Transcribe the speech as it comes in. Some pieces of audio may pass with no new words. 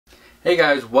Hey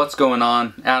guys, what's going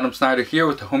on? Adam Snyder here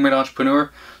with the Homemade Entrepreneur.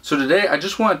 So today I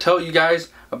just want to tell you guys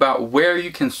about where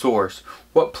you can source,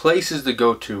 what places to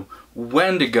go to,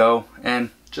 when to go,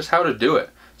 and just how to do it.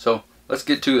 So let's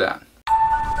get to that.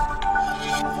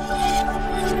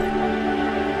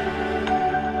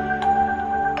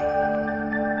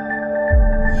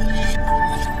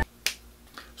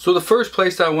 So the first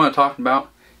place that I want to talk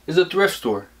about is a thrift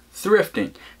store.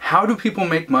 Thrifting. How do people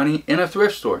make money in a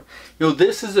thrift store? You know,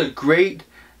 this is a great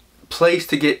place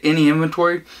to get any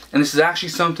inventory, and this is actually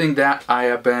something that I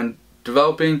have been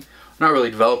developing, not really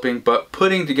developing, but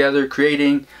putting together,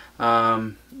 creating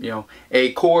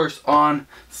a course on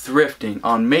thrifting,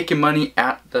 on making money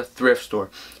at the thrift store.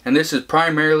 And this is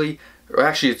primarily, or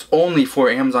actually it's only for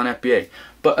Amazon FBA.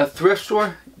 But a thrift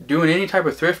store, doing any type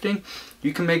of thrifting,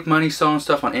 you can make money selling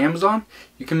stuff on Amazon.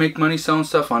 You can make money selling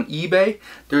stuff on eBay.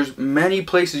 There's many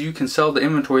places you can sell the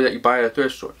inventory that you buy at a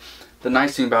thrift store. The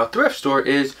nice thing about a thrift store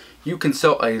is you can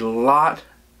sell a lot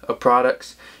of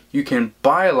products. You can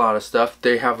buy a lot of stuff.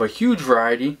 They have a huge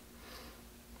variety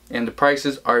and the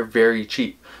prices are very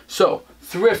cheap. So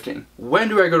thrifting, when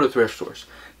do I go to thrift stores?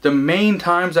 The main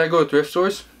times I go to thrift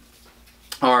stores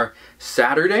are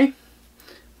Saturday,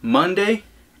 Monday,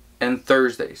 and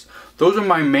Thursdays. Those are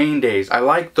my main days. I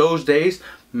like those days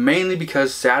mainly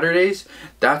because Saturdays,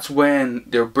 that's when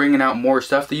they're bringing out more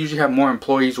stuff. They usually have more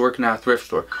employees working at a thrift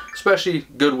store, especially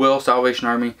Goodwill, Salvation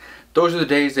Army. Those are the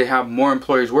days they have more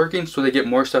employees working, so they get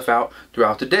more stuff out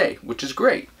throughout the day, which is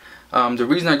great. The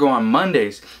reason I go on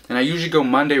Mondays, and I usually go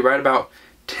Monday right about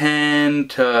 10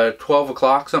 to 12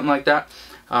 o'clock, something like that,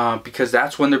 because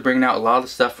that's when they're bringing out a lot of the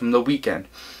stuff from the weekend.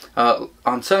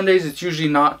 On Sundays it's usually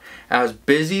not as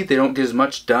busy, they don't get as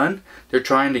much done. They're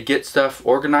trying to get stuff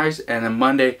organized, and then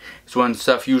Monday is when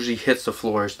stuff usually hits the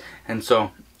floors. And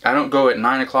so I don't go at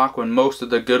 9 o'clock when most of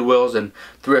the Goodwills and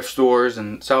thrift stores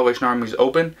and Salvation Armies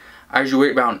open. I usually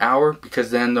wait about an hour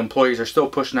because then the employees are still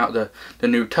pushing out the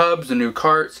new tubs, the new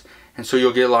carts, and so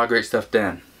you'll get a lot of great stuff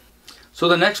then. So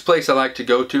the next place I like to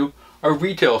go to are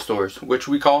retail stores, which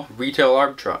we call retail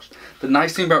arbitrage. The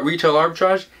nice thing about retail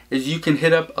arbitrage is you can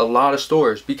hit up a lot of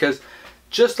stores, because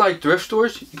just like thrift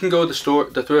stores, you can go to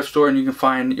the thrift store and you can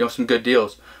find some good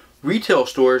deals. Retail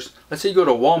stores, let's say you go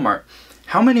to Walmart.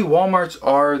 How many Walmarts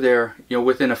are there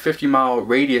within a 50-mile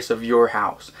radius of your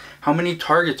house? How many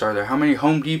Targets are there? How many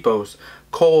Home Depots,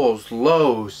 Kohl's,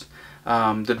 Lowe's,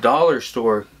 the dollar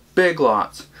store, Big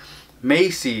Lots,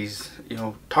 Macy's,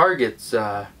 Targets,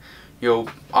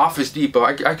 Office Depot.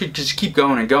 I could just keep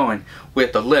going and going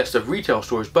with the list of retail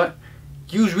stores, but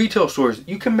use retail stores.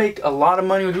 You can make a lot of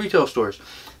money with retail stores.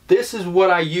 This is what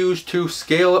I used to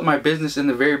scale up my business in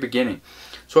the very beginning.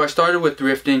 So I started with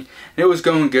thrifting and it was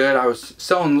going good. I was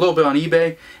selling a little bit on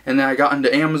eBay, and then I got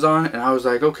into Amazon and I was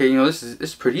like, okay, this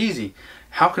is pretty easy.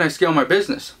 How can I scale my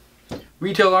business?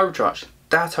 Retail arbitrage.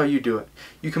 That's how you do it.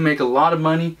 You can make a lot of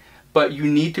money, but you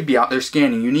need to be out there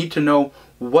scanning. You need to know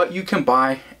what you can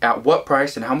buy at what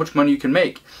price and how much money you can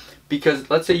make. Because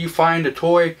let's say you find a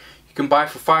toy you can buy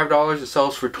for $5, it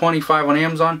sells for $25 on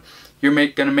Amazon, you're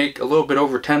gonna make a little bit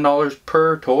over $10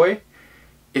 per toy.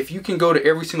 If you can go to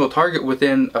every single Target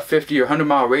within a 50 or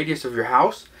 100-mile radius of your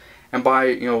house and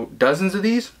buy dozens of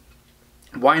these,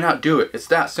 why not do it? It's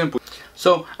that simple.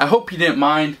 So I hope you didn't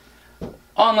mind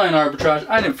online arbitrage.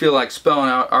 I didn't feel like spelling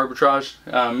out arbitrage,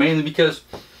 mainly because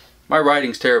my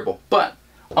writing's terrible. But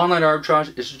online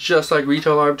arbitrage is just like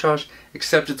retail arbitrage,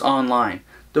 except it's online.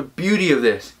 The beauty of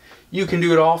this, you can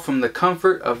do it all from the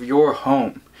comfort of your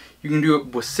home. You can do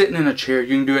it with sitting in a chair.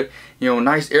 You can do it,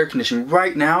 nice air conditioning.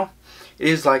 Right now, it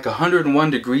is like 101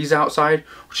 degrees outside,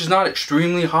 which is not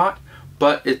extremely hot,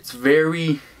 but it's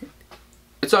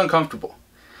uncomfortable.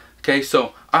 Okay,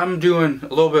 so I'm doing a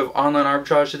little bit of online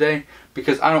arbitrage today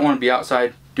because I don't want to be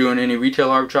outside doing any retail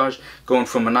arbitrage, going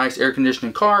from a nice air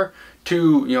conditioning car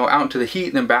to out into the heat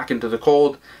and then back into the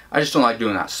cold. I just don't like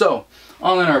doing that. So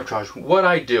online arbitrage, what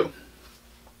I do.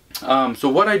 So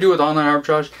what I do with online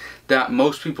arbitrage that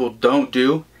most people don't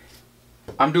do,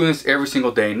 I'm doing this every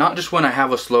single day, not just when I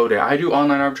have a slow day. I do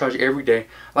online arbitrage every day.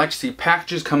 I like to see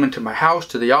packages come into my house,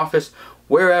 to the office,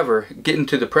 wherever, get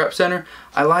into the prep center.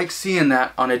 I like seeing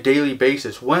that on a daily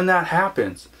basis. When that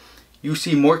happens, you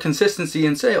see more consistency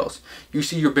in sales. You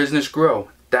see your business grow.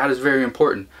 That is very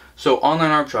important. So online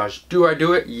arbitrage, do I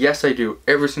do it? Yes, I do,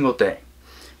 every single day.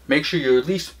 Make sure you're at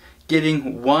least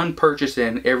getting one purchase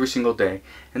in every single day,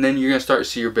 and then you're going to start to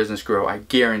see your business grow. I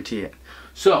guarantee it.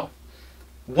 So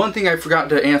one thing I forgot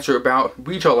to answer about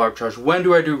retail arbitrage. When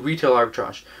do I do retail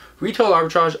arbitrage? Retail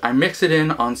arbitrage, I mix it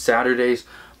in on Saturdays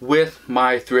with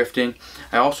my thrifting.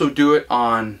 I also do it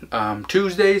on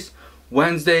Tuesdays,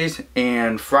 Wednesdays,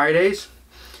 and Fridays.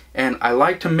 and I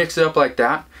like to mix it up like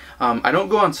that. I don't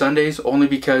go on Sundays only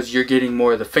because you're getting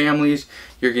more of the families,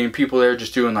 you're getting people there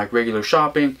just doing like regular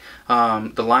shopping.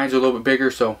 The lines are a little bit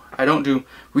bigger, so I don't do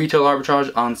retail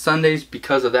arbitrage on Sundays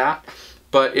because of that.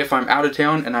 But if I'm out of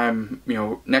town and I'm, you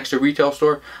know, next to a retail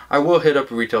store, I will hit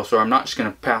up a retail store. I'm not just going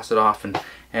to pass it off and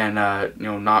you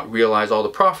know, not realize all the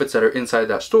profits that are inside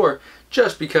that store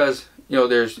just because, you know,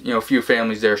 there's, you know, a few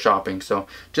families there shopping. So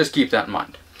just keep that in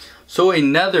mind. So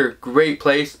another great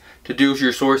place to do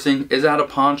your sourcing is at a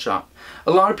pawn shop.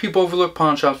 A lot of people overlook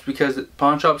pawn shops because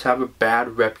pawn shops have a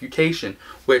bad reputation,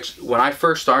 which when I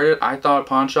first started, I thought a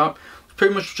pawn shop was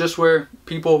pretty much just where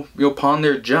people, you know, pawn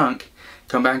their junk,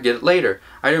 come back and get it later.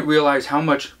 I didn't realize how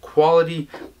much quality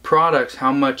products,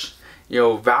 how much, you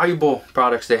know, valuable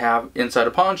products they have inside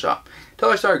a pawn shop until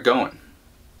I started going.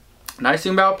 Nice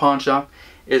thing about a pawn shop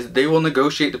is they will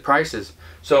negotiate the prices.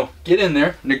 So get in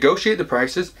there, negotiate the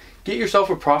prices, get yourself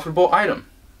a profitable item.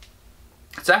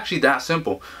 It's actually that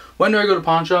simple. When do I go to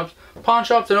pawn shops? Pawn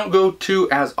shops I don't go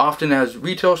to as often as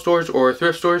retail stores or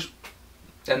thrift stores.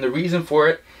 And the reason for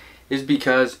it is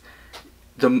because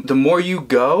the more you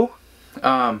go,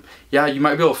 yeah, you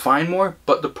might be able to find more,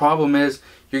 but the problem is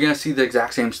you're going to see the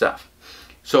exact same stuff.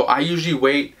 So I usually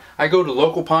wait. I go to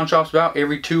local pawn shops about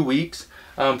every 2 weeks.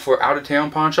 For out of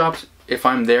town pawn shops, if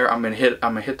I'm there, I'm gonna hit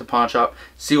the pawn shop,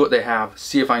 see what they have,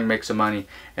 see if I can make some money,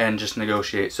 and just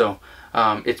negotiate. So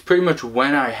it's pretty much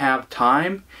when I have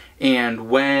time, and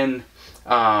when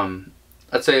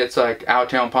let's say it's like out of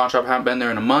town pawn shop, I haven't been there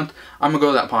in a month, I'm gonna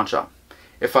go to that pawn shop.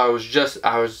 If I was just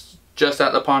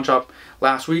at the pawn shop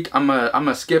last week, I'm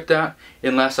gonna skip that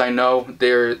unless I know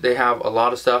they have a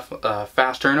lot of stuff,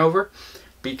 fast turnover,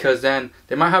 because then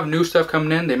they might have new stuff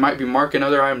coming in, they might be marking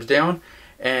other items down,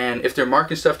 and if they're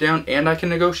marking stuff down and I can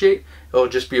negotiate, it'll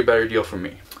just be a better deal for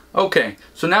me. Okay,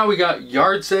 so now we got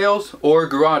yard sales or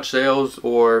garage sales,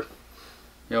 or,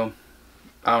 you know,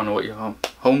 I don't know what you call them,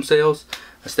 home sales,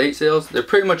 estate sales. They're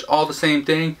pretty much all the same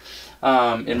thing.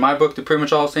 In my book, they're pretty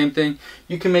much all the same thing.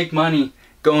 You can make money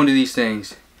going to these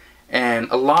things, and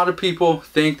a lot of people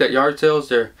think that yard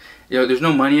sales, you know, there's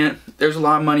no money in it. There's a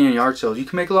lot of money in yard sales. You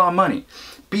can make a lot of money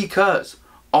because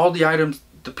all the items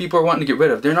the people are wanting to get rid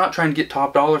of, they're not trying to get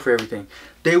top dollar for everything.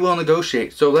 They will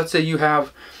negotiate. So let's say you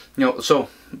have, you know, so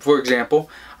for example,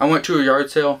 I went to a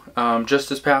yard sale just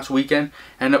this past weekend,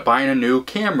 ended up buying a new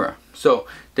camera. So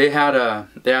they had a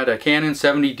Canon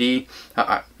 70D.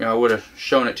 I would have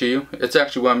shown it to you. It's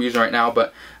actually what I'm using right now,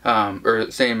 but or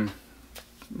the same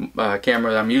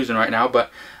camera that I'm using right now.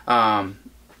 But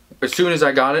as soon as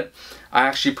I got it, I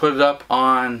actually put it up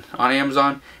on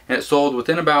Amazon, and it sold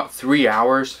within about 3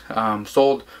 hours.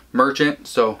 Sold merchant,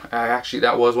 so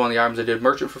that was one of the items I did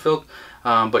merchant fulfilled.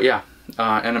 But yeah,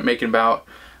 ended up making about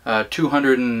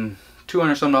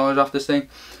 $200 some off this thing.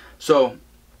 So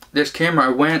this camera,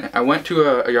 I went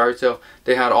to a yard sale.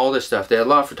 They had all this stuff. They had a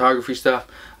lot of photography stuff.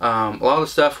 A lot of the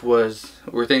stuff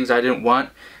were things I didn't want,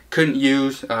 couldn't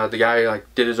use. The guy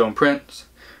like did his own prints,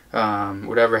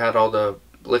 whatever, had all the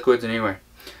liquids, and anyway.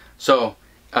 So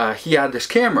he had this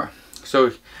camera, so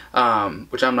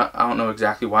which I don't know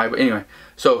exactly why, but anyway.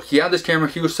 So he had this camera.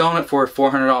 He was selling it for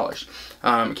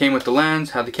 $400. It came with the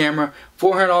lens, had the camera.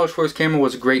 $400 for his camera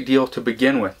was a great deal to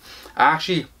begin with. I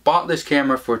actually bought this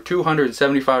camera for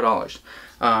 $275.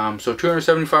 So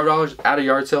 $275 at a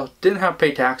yard sale. Didn't have to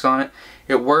pay tax on it.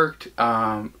 It worked.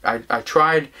 I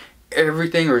tried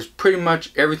everything, or pretty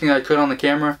much everything I could on the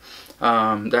camera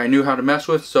that I knew how to mess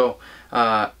with. So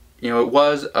you know, it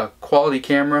was a quality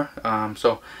camera.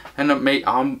 So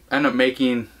I'll end up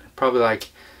making probably like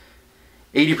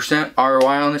 80%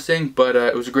 ROI on this thing, but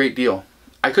it was a great deal.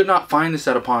 I could not find this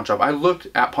at a pawn shop. I looked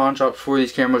at pawn shops for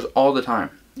these cameras all the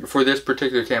time. For this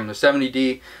particular camera, the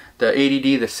 70D, the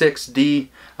 80D, the 6D,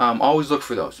 always look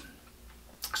for those.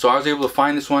 So I was able to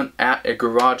find this one at a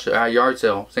garage, yard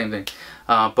sale, same thing.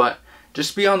 But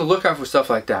just be on the lookout for stuff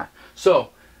like that. So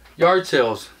yard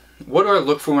sales. What do I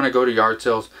look for when I go to yard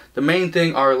sales? The main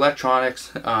thing are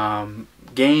electronics,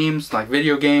 games, like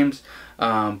video games,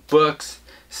 books,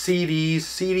 CDs.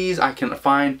 CDs I can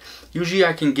find, usually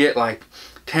I can get like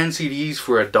 10 CDs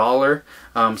for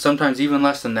 $1, sometimes even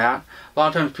less than that. A lot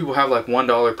of times people have like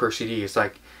 $1 per CD. It's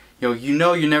like, you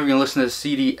know you're never going to listen to the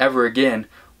CD ever again.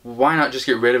 Why not just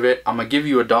get rid of it? I'm going to give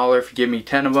you $1 if you give me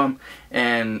 10 of them,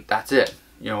 and that's it.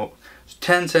 You know,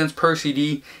 10 cents per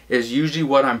CD is usually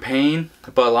what I'm paying,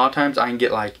 but a lot of times I can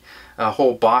get like a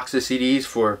whole box of CDs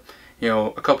for, you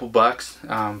know, a couple bucks.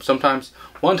 Sometimes,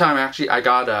 one time actually I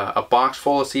got a box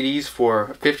full of CDs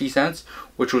for 50 cents,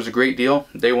 which was a great deal.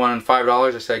 They wanted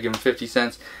 $5. I said I'd give them 50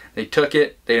 cents. They took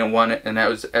it, they didn't want it, and it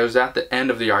was at the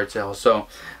end of the yard sale. So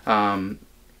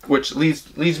which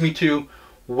leads me to,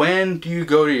 when do you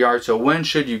go to yard sale? When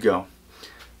should you go?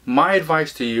 My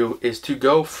advice to you is to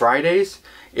go Fridays.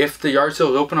 If the yard sale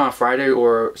is open on Friday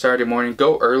or Saturday morning,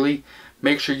 go early.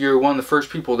 Make sure you're one of the first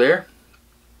people there,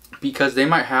 because they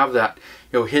might have that,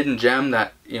 you know, hidden gem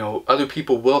that, you know, other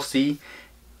people will see,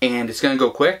 and it's going to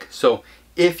go quick. So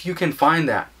if you can find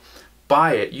that,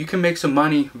 buy it. You can make some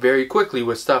money very quickly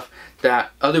with stuff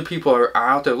that other people are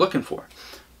out there looking for.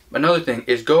 Another thing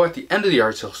is, go at the end of the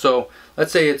yard sale. So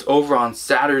let's say it's over on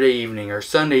Saturday evening or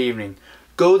Sunday evening.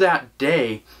 Go that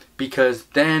day, because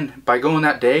then by going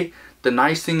that day, the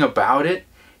nice thing about it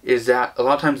is that a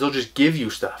lot of times they'll just give you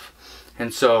stuff.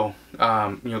 And so,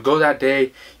 you know, go that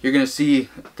day. You're going to see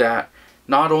that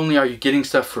not only are you getting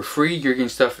stuff for free, you're getting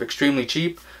stuff extremely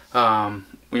cheap, you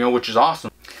know, which is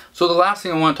awesome. So the last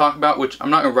thing I want to talk about, which I'm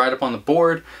not going to write up on the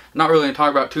board, I'm not really going to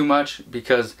talk about too much,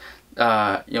 because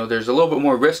you know, there's a little bit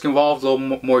more risk involved, a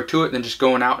little more to it than just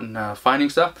going out and finding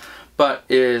stuff, but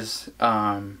is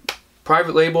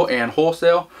private label and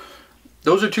wholesale.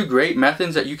 Those are two great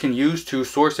methods that you can use to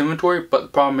source inventory, but the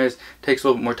problem is it takes a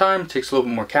little bit more time, takes a little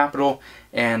bit more capital,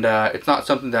 and it's not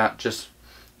something that just,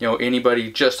 you know,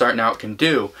 anybody just starting out can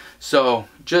do. So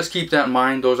just keep that in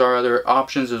mind. Those are other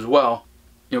options as well.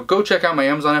 You know, go check out my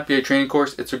Amazon FBA training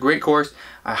course. It's a great course.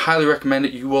 I highly recommend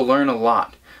it. You will learn a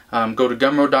lot. Go to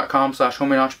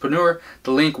gumroad.com/homemade entrepreneur.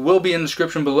 The link will be in the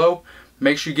description below.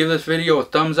 Make sure you give this video a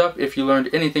thumbs up if you learned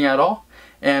anything at all.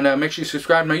 And make sure you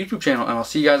subscribe to my YouTube channel. And I'll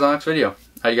see you guys on the next video. All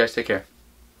right, you guys take care.